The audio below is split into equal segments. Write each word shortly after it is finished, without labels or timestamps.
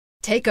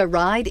Take a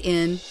ride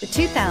in the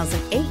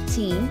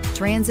 2018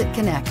 Transit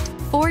Connect.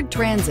 Ford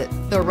Transit,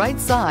 the right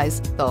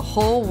size, the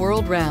whole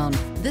world round.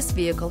 This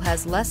vehicle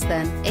has less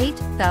than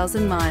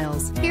 8,000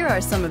 miles. Here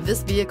are some of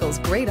this vehicle's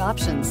great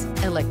options: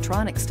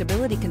 electronic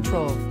stability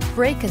control,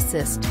 brake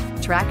assist,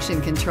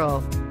 traction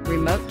control,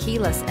 remote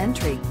keyless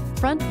entry,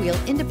 front wheel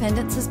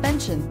independent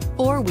suspension,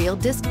 four-wheel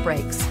disc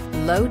brakes,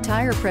 low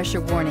tire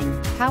pressure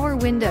warning, power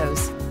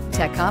windows,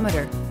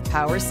 tachometer,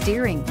 power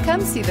steering.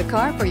 Come see the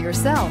car for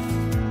yourself.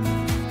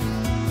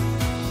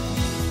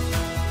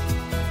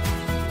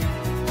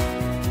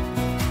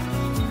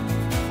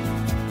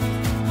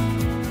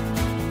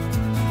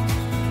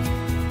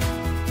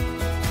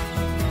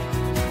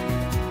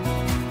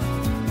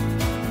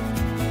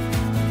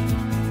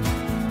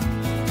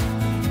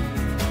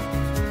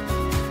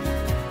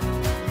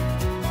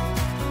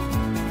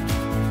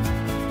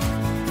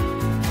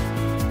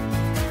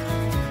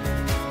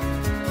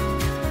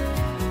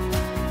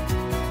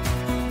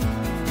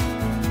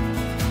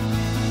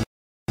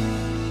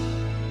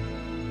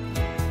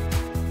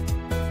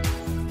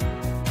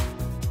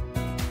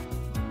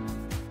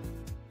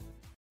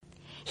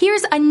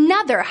 Here's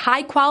another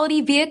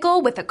high-quality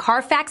vehicle with a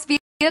Carfax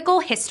Vehicle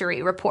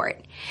History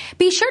Report.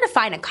 Be sure to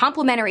find a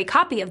complimentary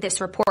copy of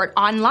this report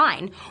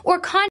online or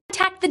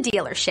contact the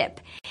dealership.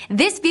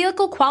 This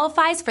vehicle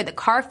qualifies for the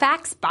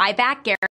Carfax Buyback Guarantee.